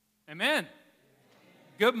Amen.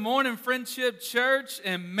 Good morning, Friendship Church,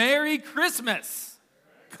 and Merry Christmas.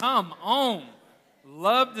 Come on.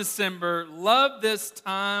 Love December. Love this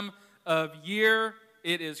time of year.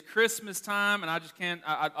 It is Christmas time, and I just can't,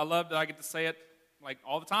 I love that I get to say it like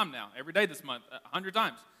all the time now, every day this month, 100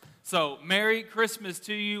 times. So, Merry Christmas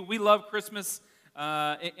to you. We love Christmas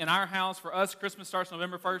in our house. For us, Christmas starts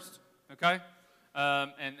November 1st, okay?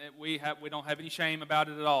 And we don't have any shame about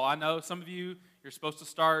it at all. I know some of you, you're supposed to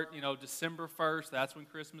start, December 1st. That's when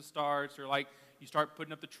Christmas starts. Or like you start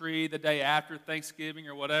putting up the tree the day after Thanksgiving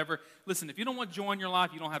or whatever. Listen, if you don't want joy in your life,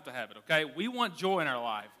 you don't have to have it, okay? We want joy in our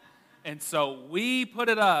life. And so we put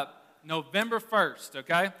it up November 1st,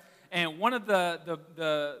 okay? And one of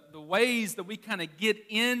the ways that we kind of get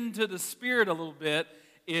into the spirit a little bit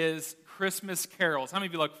is Christmas carols. How many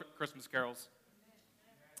of you love Christmas carols?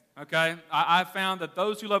 Okay? I found that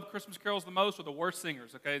those who love Christmas carols the most are the worst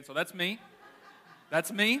singers, okay? So that's me. That's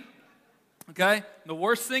me, okay? I'm the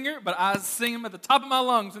worst singer, but I sing them at the top of my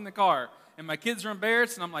lungs in the car. And my kids are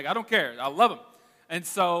embarrassed, and I'm like, I don't care. I love them. And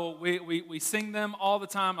so we sing them all the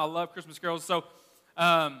time. I love Christmas carols. So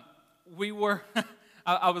I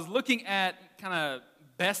was looking at kind of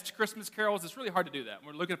best Christmas carols. It's really hard to do that.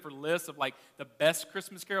 We're looking for lists of like the best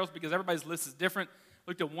Christmas carols because everybody's list is different.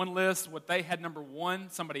 Looked at one list, what they had number 1,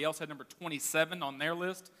 somebody else had number 27 on their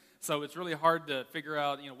list. So it's really hard to figure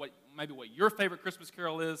out, what your favorite Christmas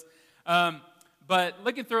carol is. But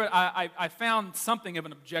looking through it, I found something of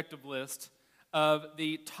an objective list of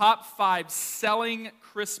the top 5 selling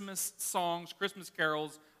Christmas songs, Christmas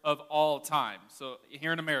carols of all time. So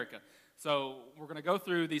here in America. So we're going to go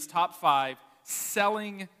through these top 5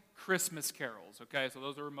 selling Christmas carols. Okay, so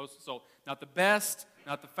those are most sold. Not the best,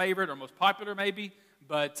 not the favorite, or most popular maybe,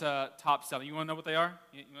 but top selling. You want to know what they are?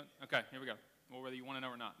 Okay, here we go. Well, whether you want to know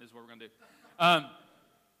or not, this is what we're going to do.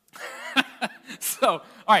 So, all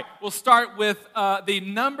right, we'll start with the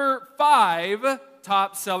number 5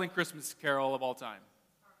 top-selling Christmas carol of all time.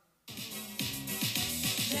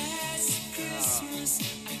 Last Christmas,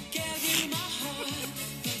 I gave you my heart,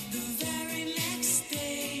 but the very next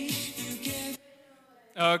day you gave...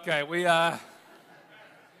 Okay,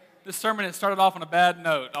 this sermon has started off on a bad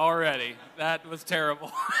note already. That was terrible.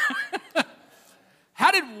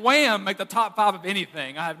 How did Wham make the top 5 of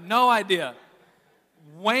anything? I have no idea.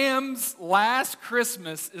 Wham's Last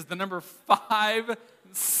Christmas is the number 5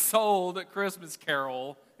 sold Christmas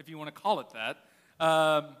carol, if you want to call it that,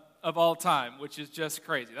 of all time, which is just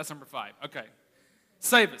crazy. That's number 5. Okay.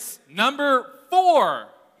 Save us. Number 4.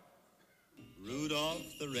 Rudolph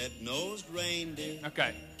the red-nosed reindeer.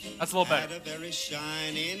 Okay. That's a little better. Had a very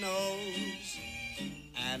shiny nose.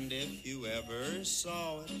 And if you ever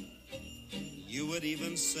saw it, you would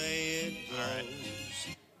even say it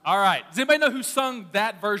glows. All right. Does anybody know who sung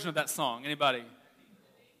that version of that song? Anybody?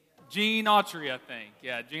 Gene Autry, I think.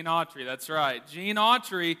 Yeah, Gene Autry. That's right. Gene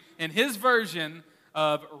Autry in his version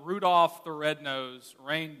of Rudolph the Red-Nosed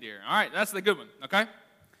Reindeer. All right, that's the good one, okay?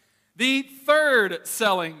 The 3rd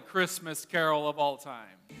selling Christmas carol of all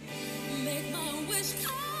time. Make my wish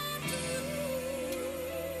come true.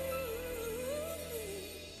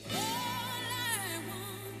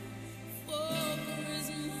 All I want for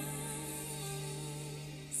Christmas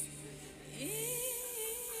is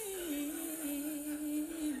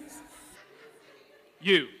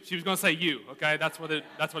you. She was going to say you, okay? That's what it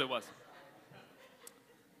was.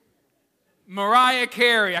 Mariah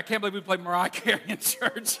Carey. I can't believe we played Mariah Carey in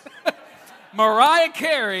church. Mariah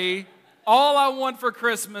Carey, All I Want for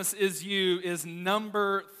Christmas Is You, is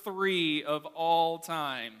number 3 of all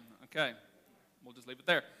time. Okay, we'll just leave it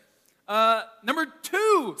there. Number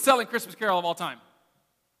 2 selling Christmas carol of all time.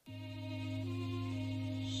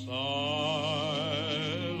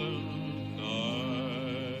 Silent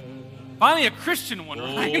night. Finally a Christian one,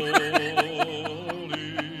 right?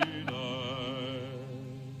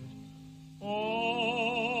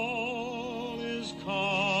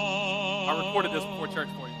 I recorded this before church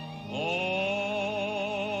for you. All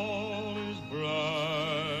is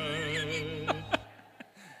bright.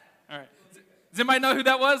 All right. Does anybody know who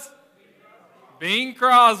that was? Bing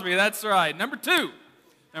Crosby. That's right. Number 2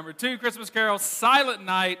 Christmas carol, Silent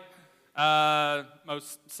Night,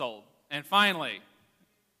 most sold. And finally,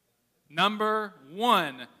 number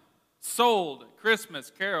 1 sold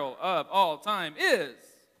Christmas carol of all time is...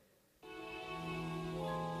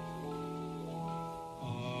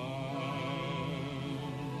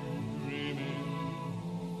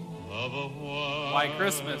 White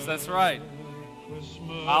Christmas, that's right.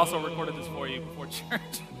 I also recorded this for you before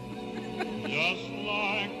church.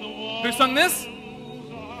 Who sung this?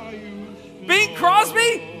 Bing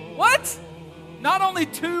Crosby? What? not only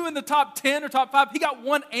 2 in the top 10 or top 5, he got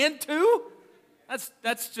 1 and 2?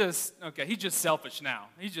 That's just, okay, he's just selfish now.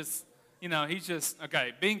 He's just,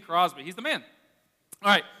 okay, Bing Crosby, he's the man.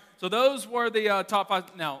 All right, so those were the top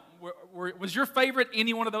 5. Now, was your favorite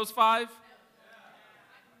any one of those 5?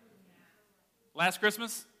 Last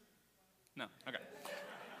Christmas? No, okay.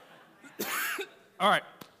 All right,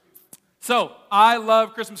 so I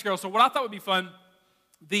love Christmas carols. So what I thought would be fun,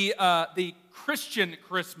 the Christian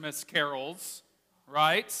Christmas carols,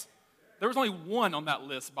 right? There was only 1 on that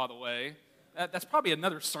list, by the way. That's probably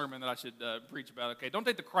another sermon that I should preach about. Okay, don't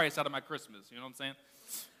take the Christ out of my Christmas. You know what I'm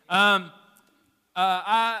saying?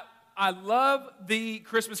 I love the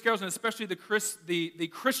Christmas carols, and especially the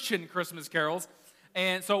Christian Christmas carols.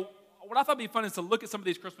 And so, what I thought would be fun is to look at some of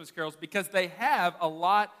these Christmas carols because they have a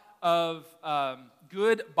lot of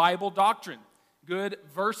good Bible doctrine, good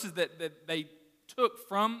verses that they took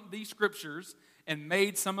from these scriptures and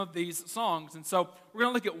made some of these songs. And so, we're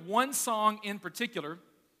going to look at one song in particular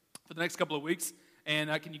for the next couple of weeks. And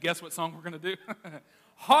can you guess what song we're going to do?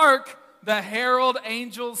 Hark, the herald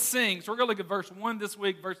angels sing. So we're going to look at verse 1 this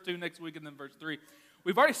week, verse 2 next week, and then verse 3.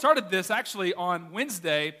 We've already started this actually on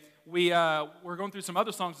Wednesday. We're going through some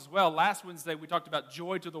other songs as well. Last Wednesday we talked about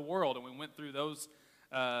Joy to the World, and we went through those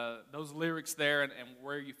lyrics there and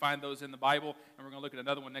where you find those in the Bible. And we're going to look at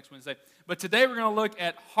another one next Wednesday. But today we're going to look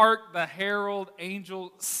at Hark, the herald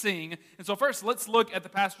angels sing. And so first, let's look at the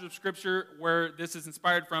passage of Scripture where this is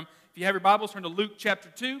inspired from. If you have your Bibles, turn to Luke chapter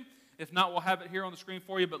 2. If not, we'll have it here on the screen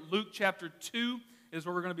for you. But Luke chapter 2 is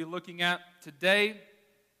what we're going to be looking at today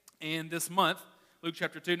and this month. Luke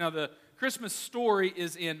chapter 2. Now, the Christmas story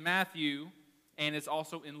is in Matthew, and it's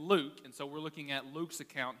also in Luke. And so we're looking at Luke's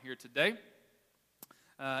account here today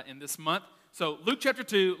in this month. So Luke chapter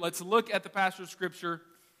 2, let's look at the passage of Scripture.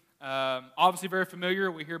 Obviously very familiar.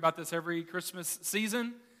 We hear about this every Christmas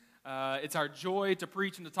season. It's our joy to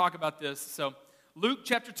preach and to talk about this. So Luke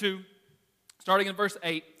chapter 2, starting in verse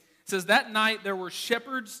 8, says, "That night there were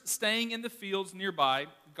shepherds staying in the fields nearby,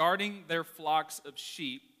 guarding their flocks of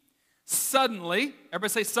sheep. Suddenly," everybody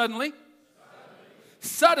say suddenly.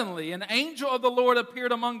 Suddenly, an angel of the Lord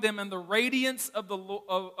appeared among them, and the radiance of the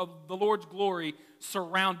Lord's glory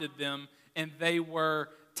surrounded them, and they were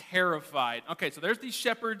terrified. Okay, so there's these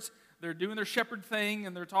shepherds. They're doing their shepherd thing,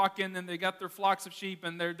 and they're talking, and they got their flocks of sheep,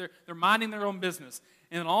 and they're minding their own business.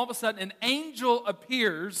 And then all of a sudden, an angel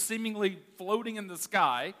appears, seemingly floating in the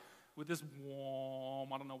sky, with this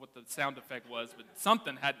whom, I don't know what the sound effect was, but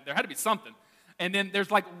there had to be something. And then there's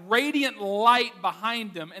like radiant light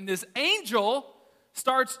behind them, and this angel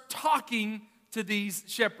starts talking to these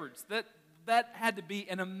shepherds. That had to be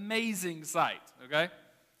an amazing sight, okay?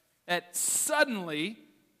 That suddenly,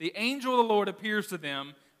 the angel of the Lord appears to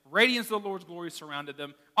them, radiance of the Lord's glory surrounded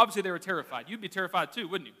them. Obviously, they were terrified. You'd be terrified too,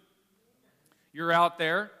 wouldn't you? You're out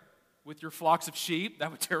there with your flocks of sheep. That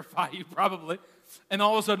would terrify you probably. And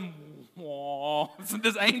all of a sudden, whoa,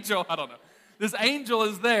 this angel, I don't know. This angel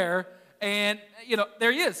is there, and,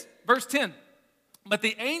 there he is. Verse 10. "But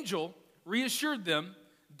the angel reassured them,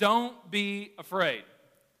 'Don't be afraid.'"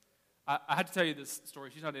 I had to tell you this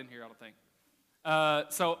story. She's not in here, I don't think.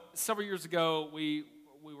 So several years ago, we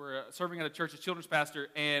were serving at a church as children's pastor,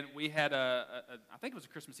 and we had I think it was a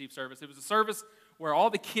Christmas Eve service. It was a service where all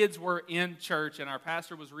the kids were in church, and our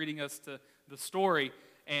pastor was reading us the story.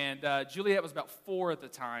 And Juliet was about 4 at the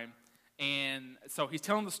time, and so he's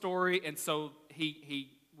telling the story, and so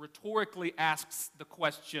he rhetorically asks the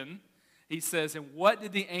question. He says, "And what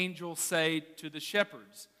did the angel say to the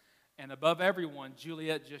shepherds?" And above everyone,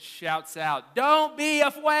 Juliet just shouts out, "Don't be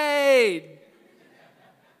afraid!"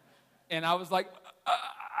 And I was like,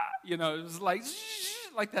 it was like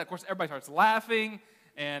that. Of course, everybody starts laughing,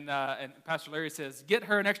 and Pastor Larry says, "Get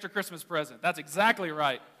her an extra Christmas present." That's exactly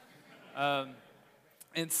right.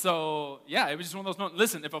 And so, it was just one of those moments.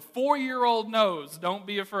 Listen, if a 4-year-old knows, don't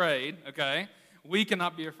be afraid, okay, we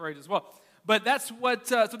cannot be afraid as well. But that's what,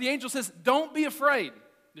 so the angel says, "Don't be afraid."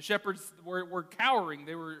 The shepherds were cowering.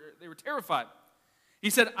 They were terrified. He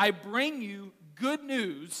said, "I bring you good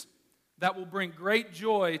news that will bring great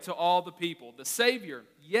joy to all the people. The Savior,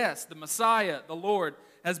 yes, the Messiah, the Lord,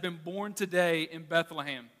 has been born today in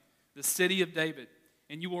Bethlehem, the city of David.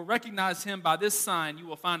 And you will recognize him by this sign. You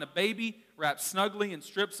will find a baby wrapped snugly in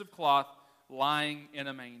strips of cloth, lying in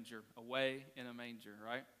a manger." Away in a manger,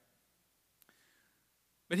 right?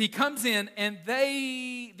 But he comes in, and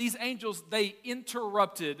these angels, they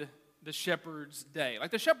interrupted the shepherds' day.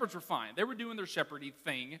 Like, the shepherds were fine. They were doing their shepherdy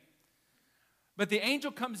thing. But the angel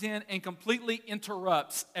comes in and completely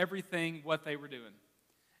interrupts everything what they were doing.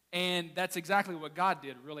 And that's exactly what God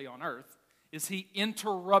did really on earth, is he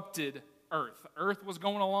interrupted earth. Earth was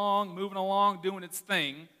going along, moving along, doing its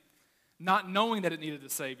thing, not knowing that it needed a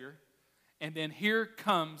Savior. And then here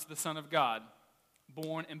comes the Son of God,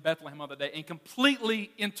 born in Bethlehem on the day, and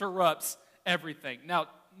completely interrupts everything. Now,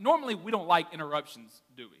 normally we don't like interruptions,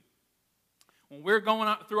 do we? When we're going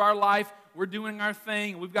out through our life, we're doing our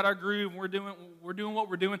thing, we've got our groove, and we're doing what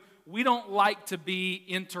we're doing. We don't like to be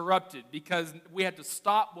interrupted because we have to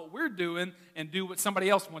stop what we're doing and do what somebody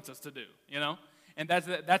else wants us to do, you know? And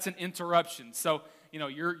that's an interruption. So, you know,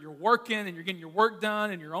 you're working and you're getting your work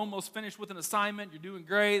done and you're almost finished with an assignment, you're doing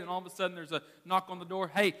great, and all of a sudden there's a knock on the door.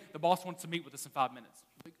 Hey, the boss wants to meet with us in 5 minutes.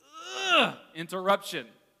 Like, ugh, interruption,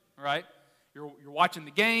 right? You're watching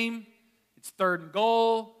the game, it's 3rd and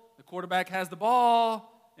goal, the quarterback has the ball,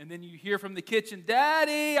 and then you hear from the kitchen,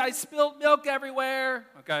 Daddy, I spilled milk everywhere.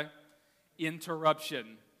 Okay,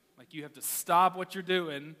 interruption. Like you have to stop what you're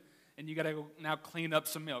doing, and you got to go now clean up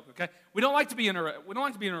some milk. Okay, we don't like to be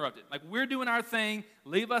interrupted. Like we're doing our thing.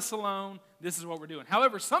 Leave us alone. This is what we're doing.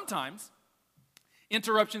 However, sometimes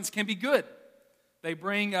interruptions can be good. They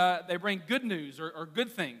bring good news or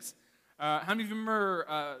good things. How many of you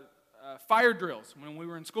remember fire drills when we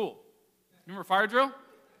were in school? Remember fire drill?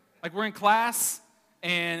 Like we're in class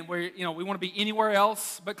and we want to be anywhere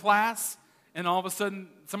else but class, and all of a sudden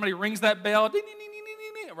somebody rings that bell, ding, ding, ding,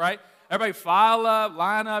 ding, ding, right? Everybody file up,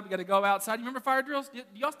 line up, you got to go outside. You remember fire drills? Do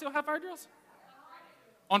y'all still have fire drills?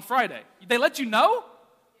 On Friday. They let you know?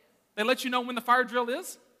 They let you know when the fire drill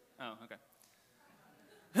is? Oh,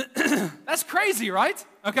 okay. That's crazy, right?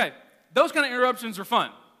 Okay. Those kind of interruptions are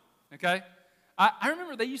fun, okay? I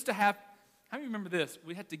remember they used to have, how do you remember this?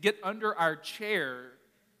 We had to get under our chair,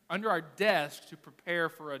 under our desk to prepare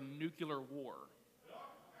for a nuclear war.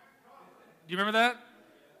 Do you remember that?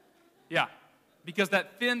 Yeah. Because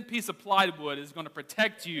that thin piece of plywood is going to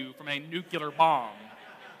protect you from a nuclear bomb.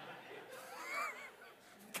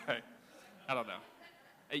 Okay. I don't know.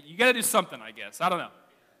 You got to do something, I guess. I don't know.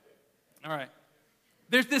 All right.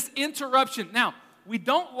 There's this interruption. Now, we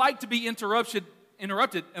don't like to be interrupted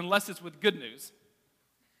unless it's with good news.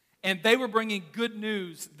 And they were bringing good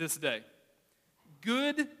news this day.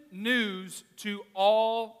 Good news to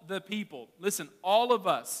all the people. Listen, all of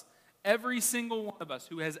us, every single one of us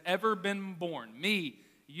who has ever been born, me,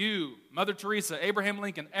 you, Mother Teresa, Abraham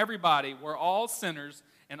Lincoln, everybody, we're all sinners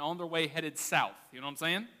and on their way headed south. You know what I'm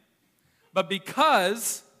saying? But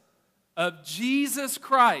because of Jesus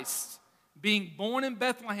Christ being born in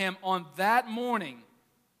Bethlehem on that morning,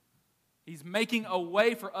 He's making a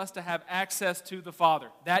way for us to have access to the Father.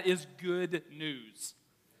 That is good news.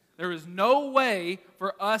 There is no way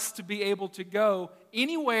for us to be able to go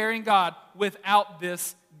anywhere in God without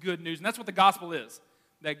this good news. And that's what the gospel is,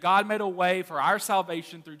 that God made a way for our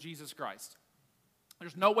salvation through Jesus Christ.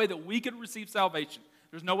 There's no way that we could receive salvation.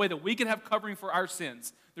 There's no way that we can have covering for our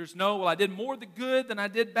sins. There's no, well, I did more the good than I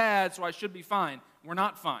did bad, so I should be fine. We're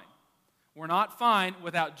not fine. We're not fine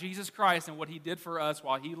without Jesus Christ and what He did for us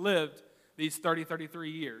while He lived these 33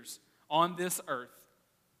 years on this earth.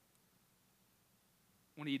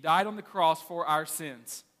 When He died on the cross for our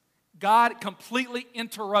sins, God completely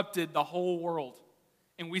interrupted the whole world.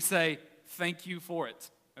 And we say, thank you for it,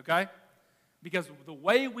 okay? Because the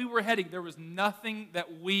way we were heading, there was nothing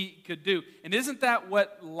that we could do. And isn't that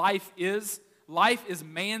what life is? Life is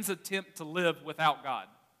man's attempt to live without God.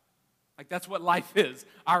 Like that's what life is,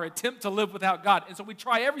 our attempt to live without God. And so we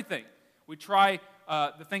try everything. We try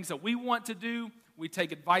the things that we want to do. We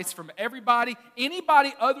take advice from everybody.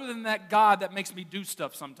 Anybody other than that God that makes me do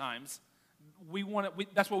stuff sometimes,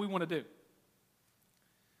 that's what we want to do.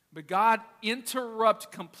 But God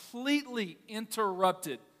completely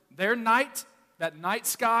interrupted their night, that night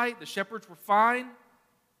sky. The shepherds were fine.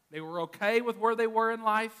 They were okay with where they were in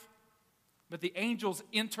life. But the angels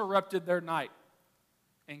interrupted their night.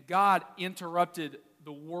 And God interrupted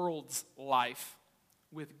the world's life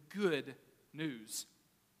with good news.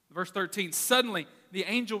 Verse 13, suddenly the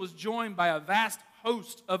angel was joined by a vast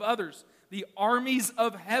host of others, the armies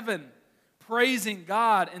of heaven, praising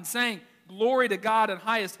God and saying, glory to God in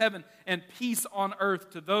highest heaven and peace on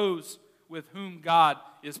earth to those with whom God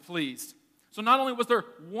is pleased. So not only was there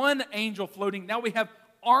one angel floating, now we have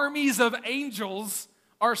armies of angels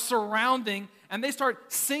are surrounding, and they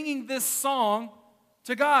start singing this song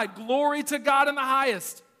to God. Glory to God in the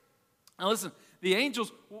highest. Now listen, the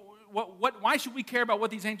angels, why should we care about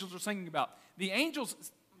what these angels are singing about? The angels,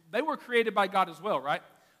 they were created by God as well, right?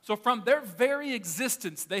 So from their very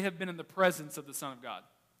existence, they have been in the presence of the Son of God,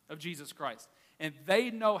 of Jesus Christ. And they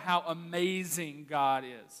know how amazing God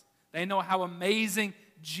is. They know how amazing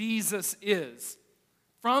Jesus is.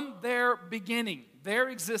 From their beginning, their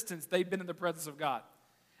existence, they've been in the presence of God.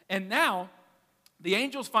 And now, the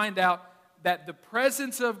angels find out that the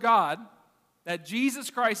presence of God, that Jesus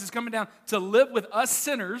Christ is coming down to live with us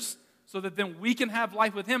sinners so that then we can have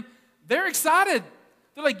life with Him, they're excited.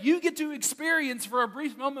 They're like, you get to experience for a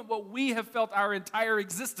brief moment what we have felt our entire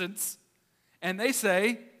existence. And they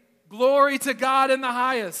say, glory to God in the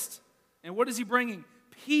highest. And what is He bringing?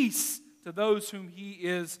 Peace to those whom He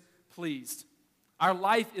is pleased. Our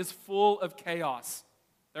life is full of chaos.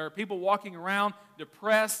 There are people walking around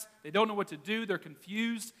depressed. They don't know what to do. They're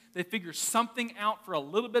confused. They figure something out for a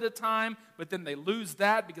little bit of time, but then they lose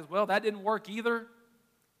that because, well, that didn't work either.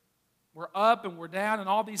 We're up and we're down and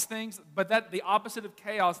all these things, but that the opposite of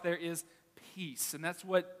chaos there is peace, and that's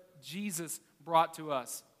what Jesus brought to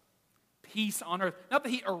us. Peace on earth. Not that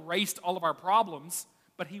He erased all of our problems,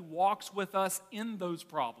 but He walks with us in those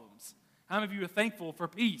problems. How many of you are thankful for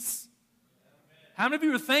peace? How many of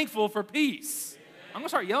you are thankful for peace? I'm going to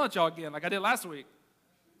start yelling at y'all again like I did last week.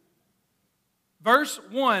 Verse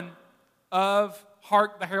 1 of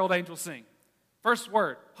Hark the Herald Angels Sing. First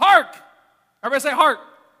word, hark. Everybody say hark.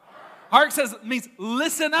 Hark means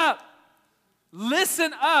listen up.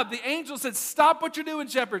 Listen up. The angel said, stop what you're doing,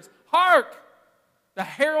 shepherds. Hark. The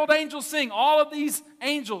herald angels sing. All of these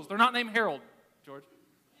angels, they're not named Harold, George.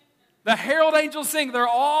 The herald angels sing. They're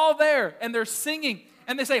all there, and they're singing.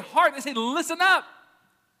 And they say, hark. They say, listen up.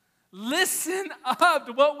 Listen up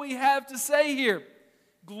to what we have to say here.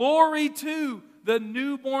 Glory to the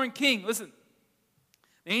newborn King. Listen.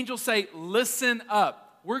 The angels say, listen up.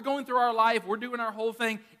 We're going through our life, we're doing our whole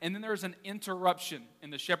thing, and then there's an interruption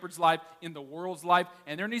in the shepherd's life, in the world's life,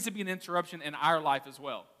 and there needs to be an interruption in our life as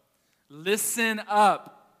well. Listen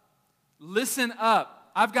up. Listen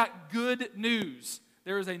up. I've got good news.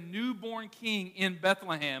 There is a newborn King in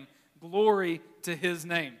Bethlehem. Glory to His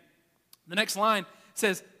name. The next line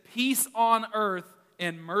says, peace on earth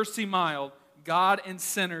and mercy mild, God and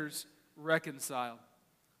sinners reconciled.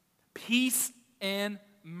 Peace and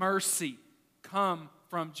mercy come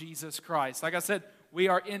from Jesus Christ. Like I said, we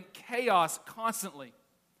are in chaos constantly.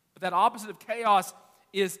 But that opposite of chaos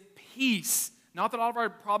is peace. Not that all of our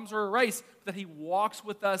problems are erased, but that He walks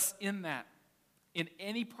with us in that. In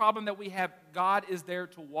any problem that we have, God is there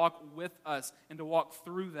to walk with us and to walk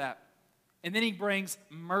through that. And then He brings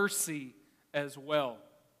mercy as well.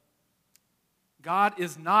 God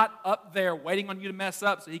is not up there waiting on you to mess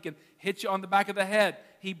up so He can hit you on the back of the head.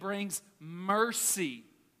 He brings mercy.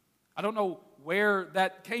 I don't know where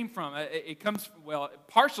that came from. It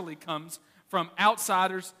partially comes from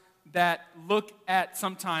outsiders that look at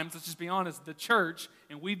sometimes, let's just be honest, the church,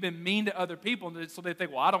 and we've been mean to other people, so they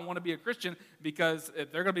think, well, I don't want to be a Christian because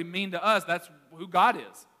if they're going to be mean to us, that's who God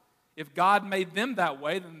is. If God made them that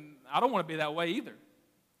way, then I don't want to be that way either.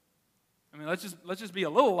 I mean, let's just be a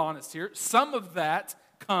little honest here. Some of that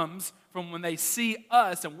comes from when they see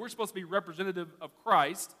us, and we're supposed to be representative of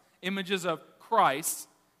Christ, images of Christ.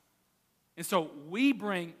 And so we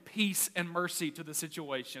bring peace and mercy to the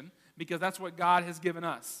situation because that's what God has given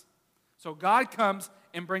us. So God comes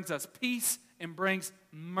and brings us peace and brings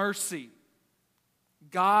mercy.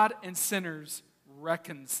 God and sinners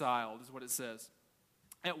reconciled is what it says.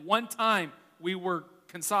 At one time, we were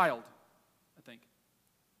conciled, I think.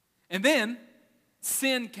 And then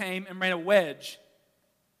sin came and made a wedge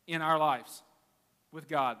in our lives with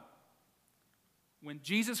God. When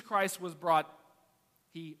Jesus Christ was brought,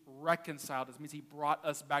 He reconciled us. It means He brought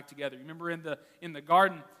us back together. You remember in the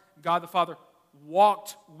garden, God the Father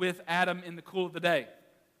walked with Adam in the cool of the day.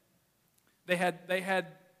 They had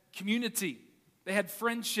community. They had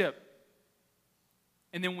friendship.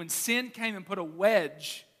 And then when sin came and put a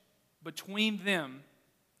wedge between them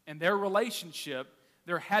and their relationship,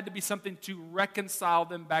 there had to be something to reconcile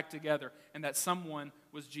them back together. And that someone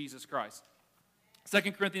was Jesus Christ.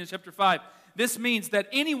 2 Corinthians chapter 5. This means that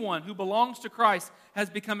anyone who belongs to Christ has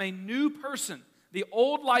become a new person. The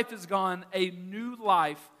old life is gone, a new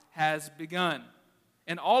life has begun.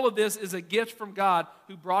 And all of this is a gift from God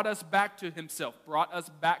who brought us back to Himself. Brought us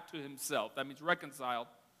back to Himself. That means reconciled.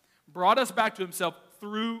 Brought us back to Himself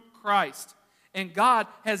through Christ. And God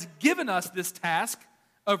has given us this task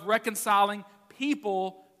of reconciling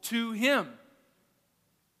people to Him.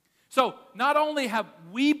 So, not only have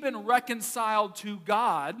we been reconciled to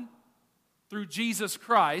God through Jesus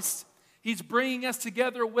Christ, He's bringing us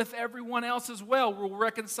together with everyone else as well. We're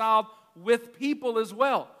reconciled with people as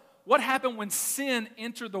well. What happened when sin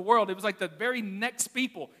entered the world? It was like the very next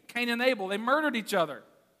people, Cain and Abel, they murdered each other.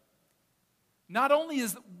 Not only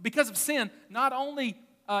is, because of sin, not only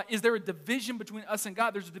is there a division between us and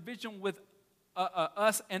God, there's a division with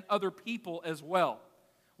us and other people as well.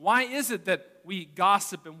 Why is it that we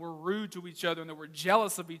gossip and we're rude to each other and that we're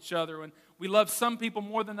jealous of each other and we love some people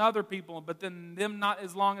more than other people, but then them not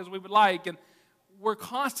as long as we would like, and we're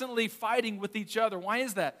constantly fighting with each other? Why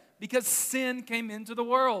is that? Because sin came into the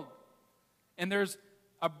world. And there's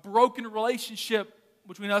a broken relationship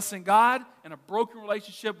between us and God and a broken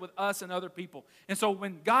relationship with us and other people. And so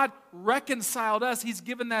when God reconciled us, He's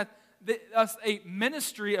given us a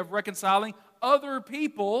ministry of reconciling other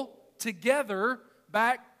people together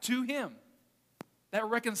back to Him. That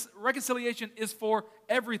reconciliation is for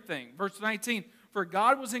everything. Verse 19, for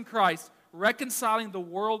God was in Christ, reconciling the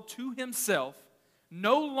world to Himself,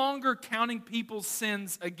 no longer counting people's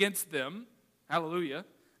sins against them. Hallelujah.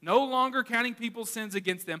 No longer counting people's sins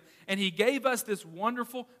against them. And He gave us this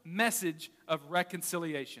wonderful message of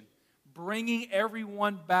reconciliation, bringing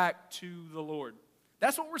everyone back to the Lord.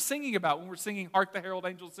 That's what we're singing about when we're singing, Hark the Herald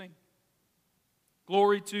Angels Sing.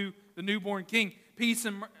 Glory to the newborn King. Peace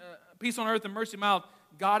on earth and mercy mild.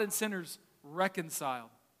 God and sinners reconciled.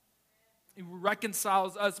 He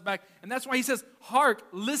reconciles us back. And that's why He says, hark,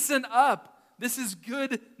 listen up. This is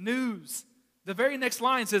good news. The very next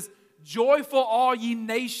line says, joyful all ye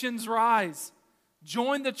nations rise.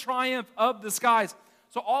 Join the triumph of the skies.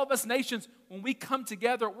 So all of us nations, when we come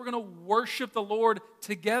together, we're going to worship the Lord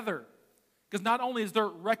together. Because not only is there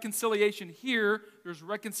reconciliation here, there's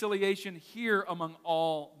reconciliation here among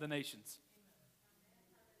all the nations.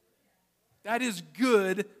 That is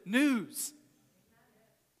good news.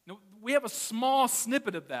 Now, we have a small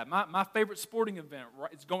snippet of that. My favorite sporting event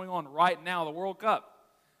is going on right now, the World Cup.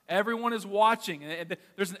 Everyone is watching, and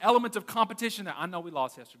there's an element of competition there. I know we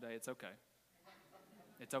lost yesterday. It's okay.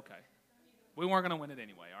 It's okay. We weren't going to win it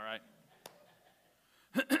anyway, all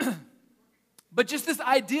right? But just this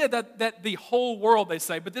idea that the whole world, they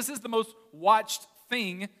say, but this is the most watched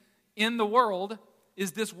thing in the world,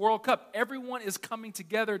 is this World Cup. Everyone is coming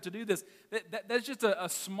together to do this. That's just a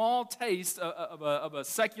small taste of a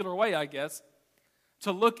secular way, I guess,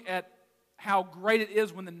 to look at how great it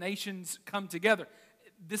is when the nations come together.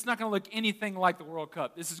 This is not going to look anything like the World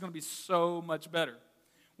Cup. This is going to be so much better.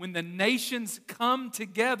 When the nations come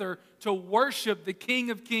together to worship the King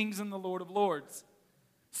of Kings and the Lord of Lords.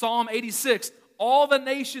 Psalm 86, all the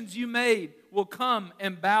nations you made will come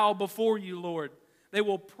and bow before you, Lord. They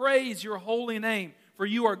will praise your holy name, for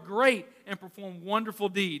you are great and perform wonderful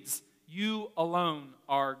deeds. You alone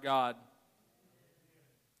are God.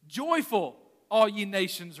 Joyful, all ye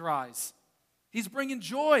nations rise. He's bringing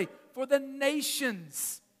joy for the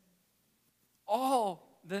nations. All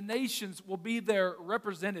the nations will be there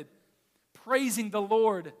represented, praising the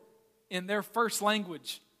Lord in their first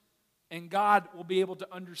language. And God will be able to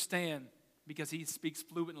understand because He speaks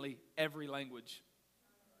fluently every language.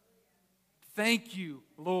 Thank you,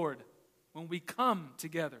 Lord, when we come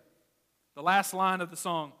together. The last line of the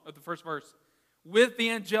song, of the first verse. With the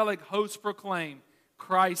angelic hosts proclaim,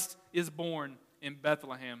 Christ is born in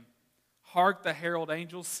Bethlehem. Hark the herald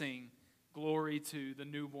angels sing, glory to the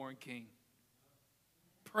newborn King.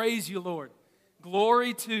 Praise you, Lord.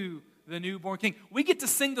 Glory to the newborn King. We get to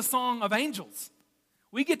sing the song of angels.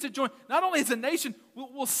 We get to join, not only as a nation,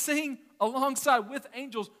 we'll sing alongside with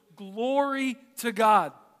angels, glory to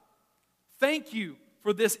God. Thank you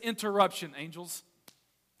for this interruption, angels.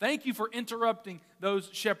 Thank you for interrupting those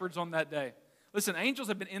shepherds on that day. Listen, angels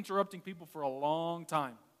have been interrupting people for a long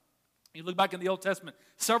time. You look back in the Old Testament,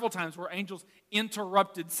 several times where angels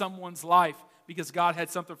interrupted someone's life because God had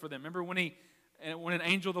something for them. Remember when an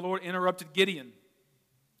angel of the Lord interrupted Gideon?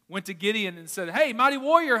 Went to Gideon and said, hey, mighty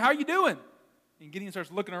warrior, how you doing? And Gideon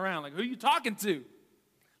starts looking around like, who are you talking to?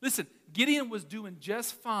 Listen, Gideon was doing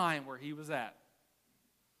just fine where he was at.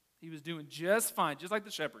 He was doing just fine, just like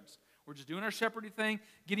the shepherds. We're just doing our shepherdy thing.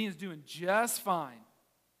 Gideon's doing just fine.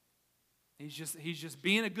 He's just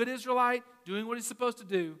being a good Israelite, doing what he's supposed to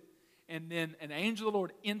do. And then an angel of the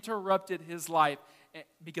Lord interrupted his life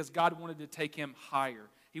because God wanted to take him higher.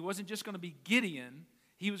 He wasn't just going to be Gideon.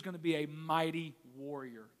 He was going to be a mighty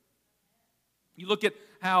warrior. You look at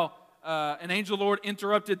how an angel of the Lord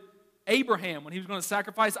interrupted Abraham when he was going to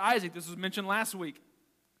sacrifice Isaac. This was mentioned last week.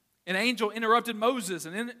 An angel interrupted Moses.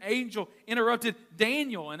 An angel interrupted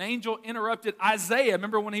Daniel. An angel interrupted Isaiah.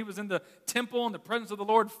 Remember when he was in the temple and the presence of the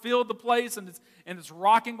Lord filled the place and it's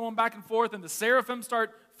rocking going back and forth and the seraphim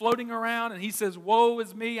start floating around and he says, woe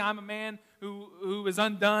is me, I'm a man who is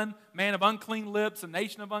undone, man of unclean lips, a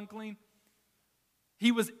nation of unclean.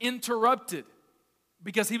 He was interrupted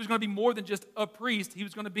because he was going to be more than just a priest. He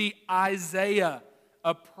was going to be Isaiah,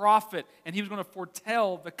 a prophet, and he was going to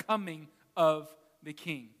foretell the coming of the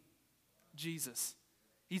King. Jesus.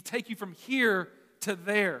 He'd take you from here to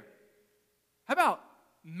there. How about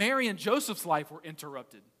Mary and Joseph's life were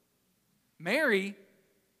interrupted. Mary,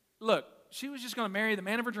 look, she was just going to marry the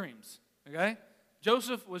man of her dreams, okay?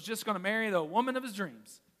 Joseph was just going to marry the woman of his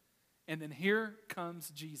dreams. And then here comes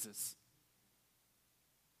Jesus.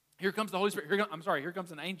 Here comes the Holy Spirit. Here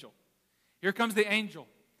comes an angel. Here comes the angel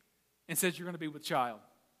and says, you're going to be with child.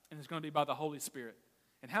 And it's going to be by the Holy Spirit.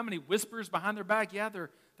 And how many whispers behind their back? Yeah, they're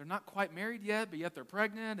not quite married yet, but yet they're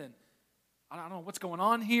pregnant. And I don't know what's going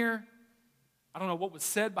on here. I don't know what was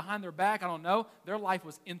said behind their back. I don't know. Their life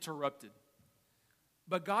was interrupted.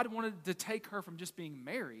 But God wanted to take her from just being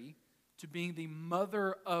Mary to being the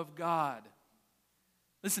mother of God.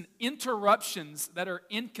 Listen, interruptions that are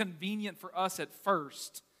inconvenient for us at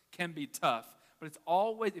first can be tough. But it's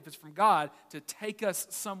always, if it's from God, to take us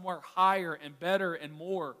somewhere higher and better and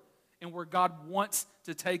more, and where God wants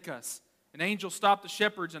to take us. An angel stopped the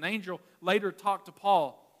shepherds. An angel later talked to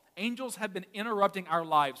Paul. Angels have been interrupting our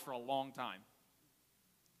lives for a long time.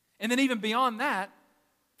 And then even beyond that,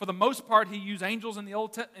 for the most part, he used angels in the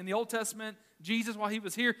Old Testament, Jesus while he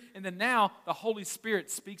was here, and then now the Holy Spirit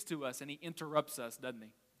speaks to us and he interrupts us, doesn't he?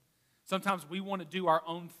 Sometimes we want to do our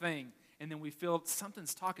own thing, and then we feel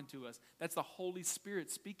something's talking to us. That's the Holy Spirit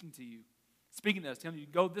speaking to you, speaking to us, telling you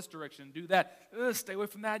to go this direction, do that. Stay away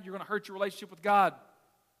from that. You're going to hurt your relationship with God.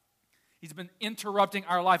 He's been interrupting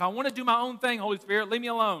our life. I want to do my own thing, Holy Spirit. Leave me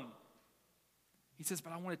alone. He says,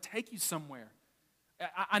 but I want to take you somewhere.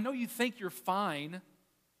 I know you think you're fine.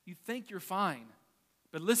 You think you're fine.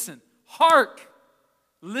 But listen, hark.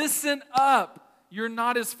 Listen up. You're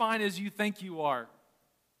not as fine as you think you are.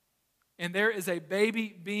 And there is a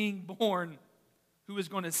baby being born who is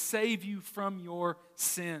going to save you from your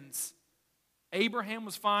sins. Abraham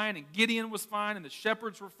was fine, and Gideon was fine, and the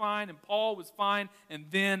shepherds were fine, and Paul was fine, and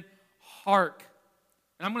then hark.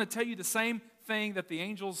 And I'm going to tell you the same thing that the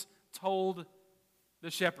angels told the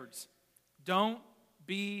shepherds. Don't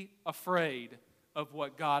be afraid of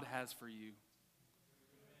what God has for you.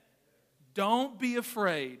 Don't be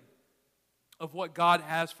afraid of what God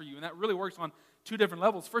has for you. And that really works on two different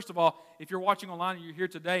levels. First of all, if you're watching online and you're here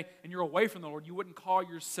today and you're away from the Lord, you wouldn't call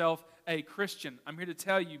yourself a Christian. I'm here to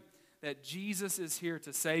tell you that Jesus is here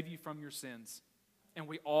to save you from your sins. And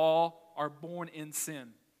we all are born in sin.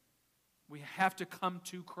 We have to come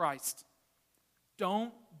to Christ.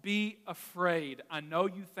 Don't be afraid. I know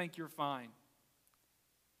you think you're fine,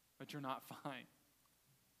 but you're not fine.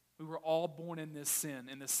 We were all born in this sin,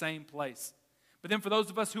 in the same place. But then for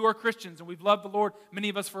those of us who are Christians and we've loved the Lord, many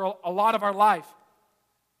of us for a lot of our life,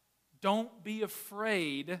 don't be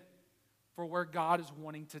afraid for where God is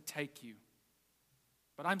wanting to take you.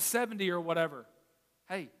 But I'm 70 or whatever.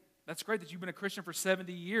 Hey, that's great that you've been a Christian for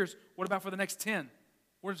 70 years. What about for the next 10?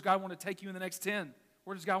 Where does God want to take you in the next 10?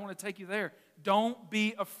 Where does God want to take you there? Don't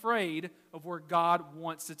be afraid of where God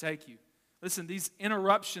wants to take you. Listen, these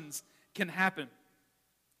interruptions can happen.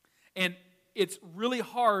 And it's really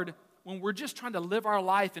hard when we're just trying to live our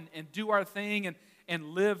life and do our thing and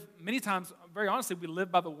live. Many times, very honestly, we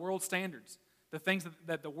live by the world standards, the things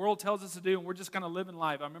that the world tells us to do, and we're just kind of living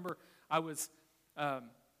life. I remember I was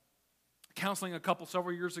counseling a couple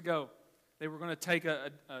several years ago. They were going to take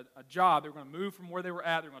a job. They were going to move from where they were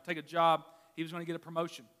at. They were going to take a job. He was going to get a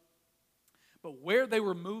promotion. But where they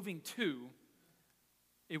were moving to,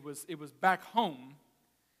 it was back home,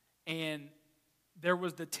 and there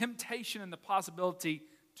was the temptation and the possibility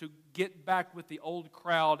to get back with the old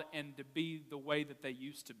crowd and to be the way that they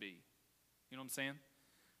used to be. You know what I'm saying?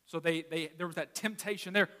 So there was that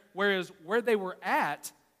temptation there. Whereas where they were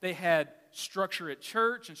at, they had structure at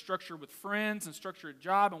church and structure with friends and structure at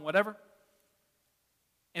job and whatever.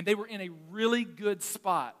 And they were in a really good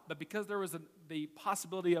spot. But because there was the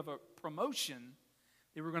possibility of a promotion,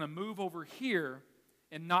 they were going to move over here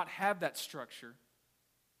and not have that structure.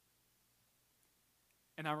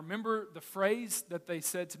 And I remember the phrase that they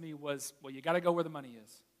said to me was, well, you got to go where the money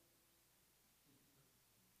is.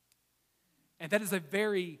 And that is a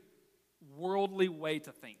very worldly way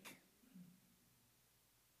to think.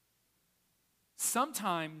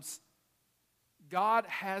 Sometimes God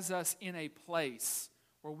has us in a place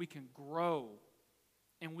where we can grow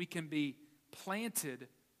and we can be planted,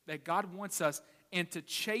 that God wants us, and to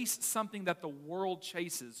chase something that the world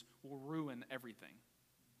chases will ruin everything.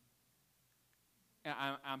 And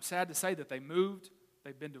I'm sad to say that they moved,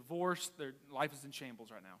 they've been divorced, their life is in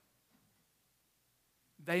shambles right now.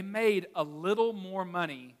 They made a little more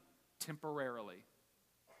money temporarily,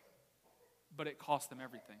 but it cost them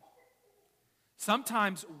everything.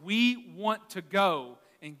 Sometimes we want to go,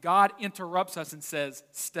 and God interrupts us and says,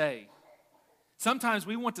 stay. Sometimes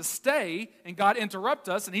we want to stay, and God interrupts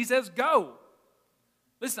us, and He says, go.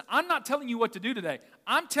 Listen, I'm not telling you what to do today.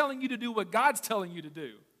 I'm telling you to do what God's telling you to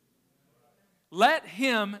do. Let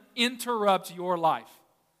Him interrupt your life.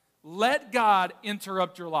 Let God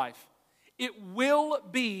interrupt your life. It will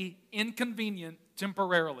be inconvenient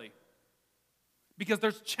temporarily because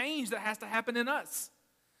there's change that has to happen in us.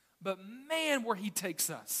 But man, where He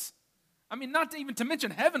takes us. I mean, not to even to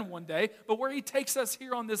mention heaven one day, but where He takes us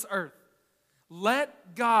here on this earth.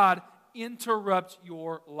 Let God interrupt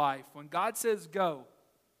your life. When God says go,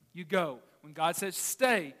 you go. When God says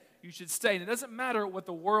stay, you should stay. And it doesn't matter what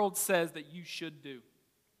the world says that you should do.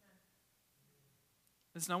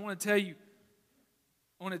 Listen, I want to tell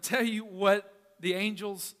you what the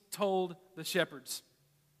angels told the shepherds.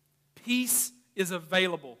 Peace is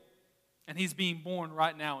available, and He's being born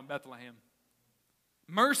right now in Bethlehem.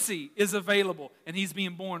 Mercy is available, and He's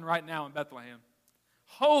being born right now in Bethlehem.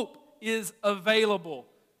 Hope is available,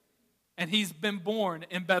 and He's been born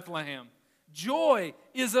in Bethlehem. Joy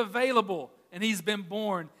is available, and He's been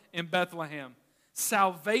born in Bethlehem.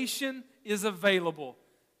 Salvation is available,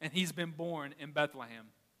 and He's been born in Bethlehem.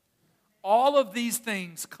 All of these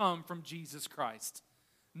things come from Jesus Christ.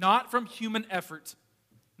 Not from human effort,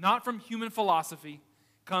 not from human philosophy.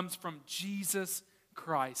 Comes from Jesus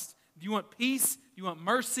Christ. Do you want peace? Do you want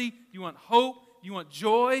mercy? Do you want hope? Do you want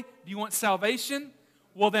joy? Do you want salvation?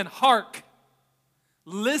 Well then, hark.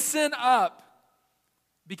 Listen up.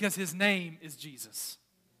 Because His name is Jesus.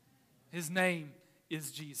 His name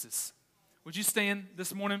is Jesus. Would you stand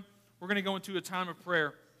this morning? We're going to go into a time of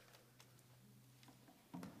prayer.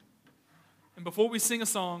 And before we sing a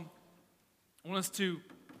song, I want us to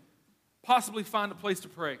possibly find a place to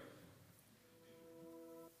pray.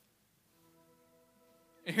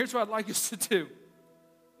 And here's what I'd like us to do.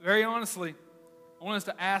 Very honestly, I want us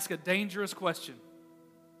to ask a dangerous question.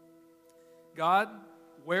 God,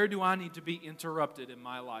 where do I need to be interrupted in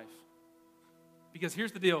my life? Because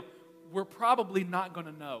here's the deal. We're probably not going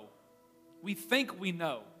to know. We think we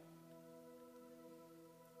know.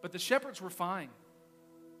 But the shepherds were fine.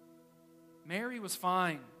 Mary was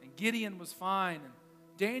fine, and Gideon was fine, and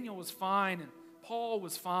Daniel was fine, and Paul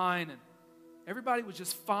was fine, and everybody was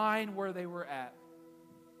just fine where they were at.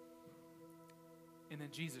 And then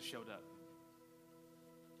Jesus showed up.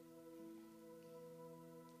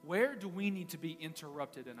 Where do we need to be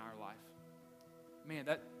interrupted in our life? Man,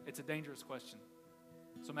 it's a dangerous question.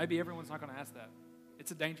 So maybe everyone's not going to ask that.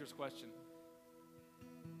 It's a dangerous question.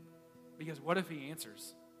 Because what if He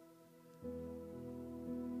answers?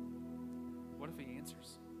 What if He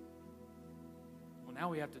answers? Well, now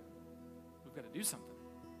we've got to do something.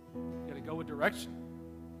 We've got to go a direction.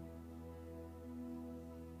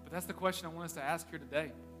 But that's the question I want us to ask here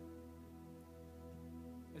today.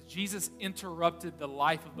 As Jesus interrupted the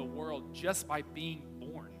life of the world just by being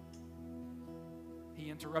born, He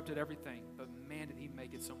interrupted everything, but man, did He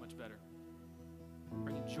make it so much better.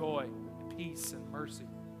 Bringing joy and peace and mercy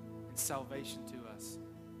and salvation to us.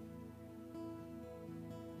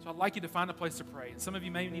 So I'd like you to find a place to pray. And some of you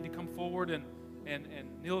may need to come forward and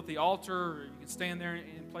kneel at the altar, or you can stand there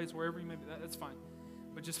in place wherever you may be. That's fine.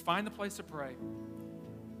 But just find the place to pray.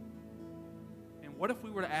 And what if we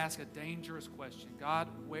were to ask a dangerous question? God,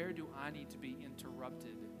 where do I need to be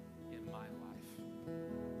interrupted in my life?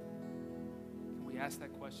 Can we ask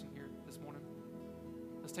that question here this morning?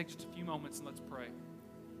 Let's take just a few moments and let's pray.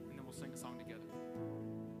 And then we'll sing a song together.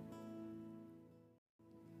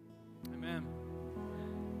 Amen.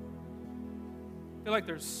 I feel like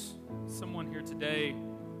there's someone here today,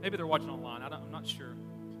 maybe they're watching online, I'm not sure.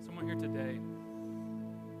 Someone here today,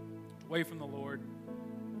 away from the Lord.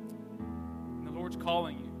 And the Lord's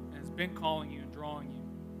calling you, and has been calling you and drawing you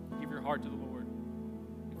to give your heart to the Lord.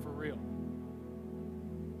 And for real.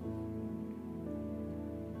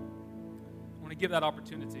 I want to give that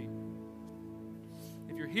opportunity.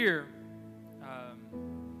 If you're here,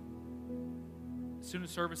 as soon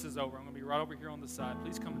as service is over, I'm going to be right over here on the side.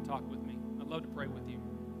 Please come and talk with me. I'd love to pray with you.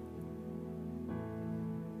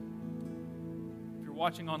 If you're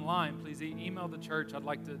watching online, please email the church. I'd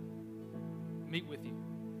like to meet with you.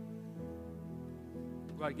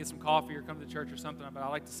 Go out and get some coffee or come to the church or something, but I'd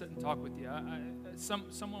like to sit and talk with you.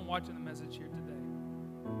 Someone watching the message here today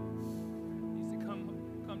needs to come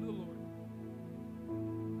to the Lord.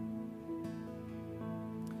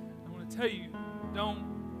 I want to tell you,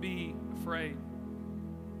 don't be afraid.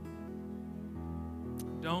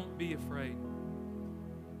 Don't be afraid.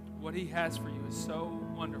 What He has for you is so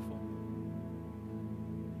wonderful.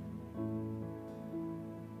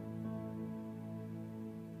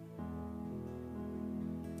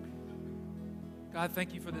 God,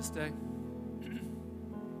 thank you for this day.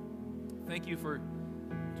 Thank you for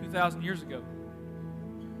 2,000 years ago.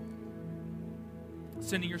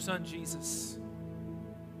 sending your son Jesus,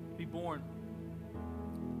 be born,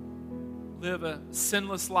 live a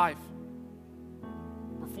sinless life,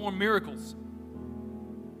 perform miracles,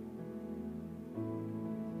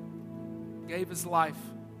 gave his life,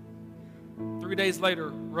 3 days later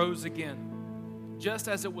rose again, just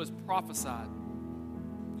as it was prophesied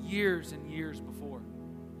years and years before.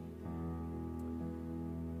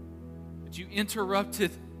 But you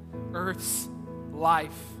interrupted earth's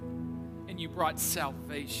life, and you brought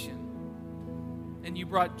salvation, and you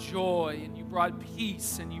brought joy, and you brought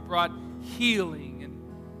peace, and you brought healing, and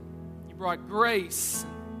you brought grace.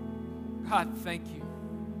 God, thank you.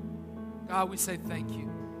 God, we say thank you.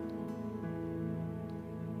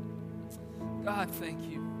 God, thank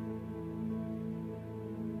you.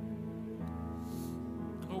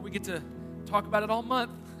 Lord, we get to talk about it all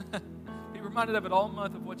month. Be reminded of it all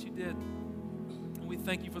month of what you did. And we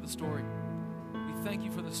thank you for the story. We thank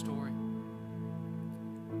you for the story.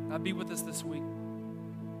 God, be with us this week.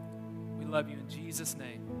 We love you in Jesus'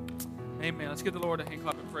 name. Amen. Let's give the Lord a hand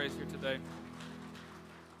clap of praise here today.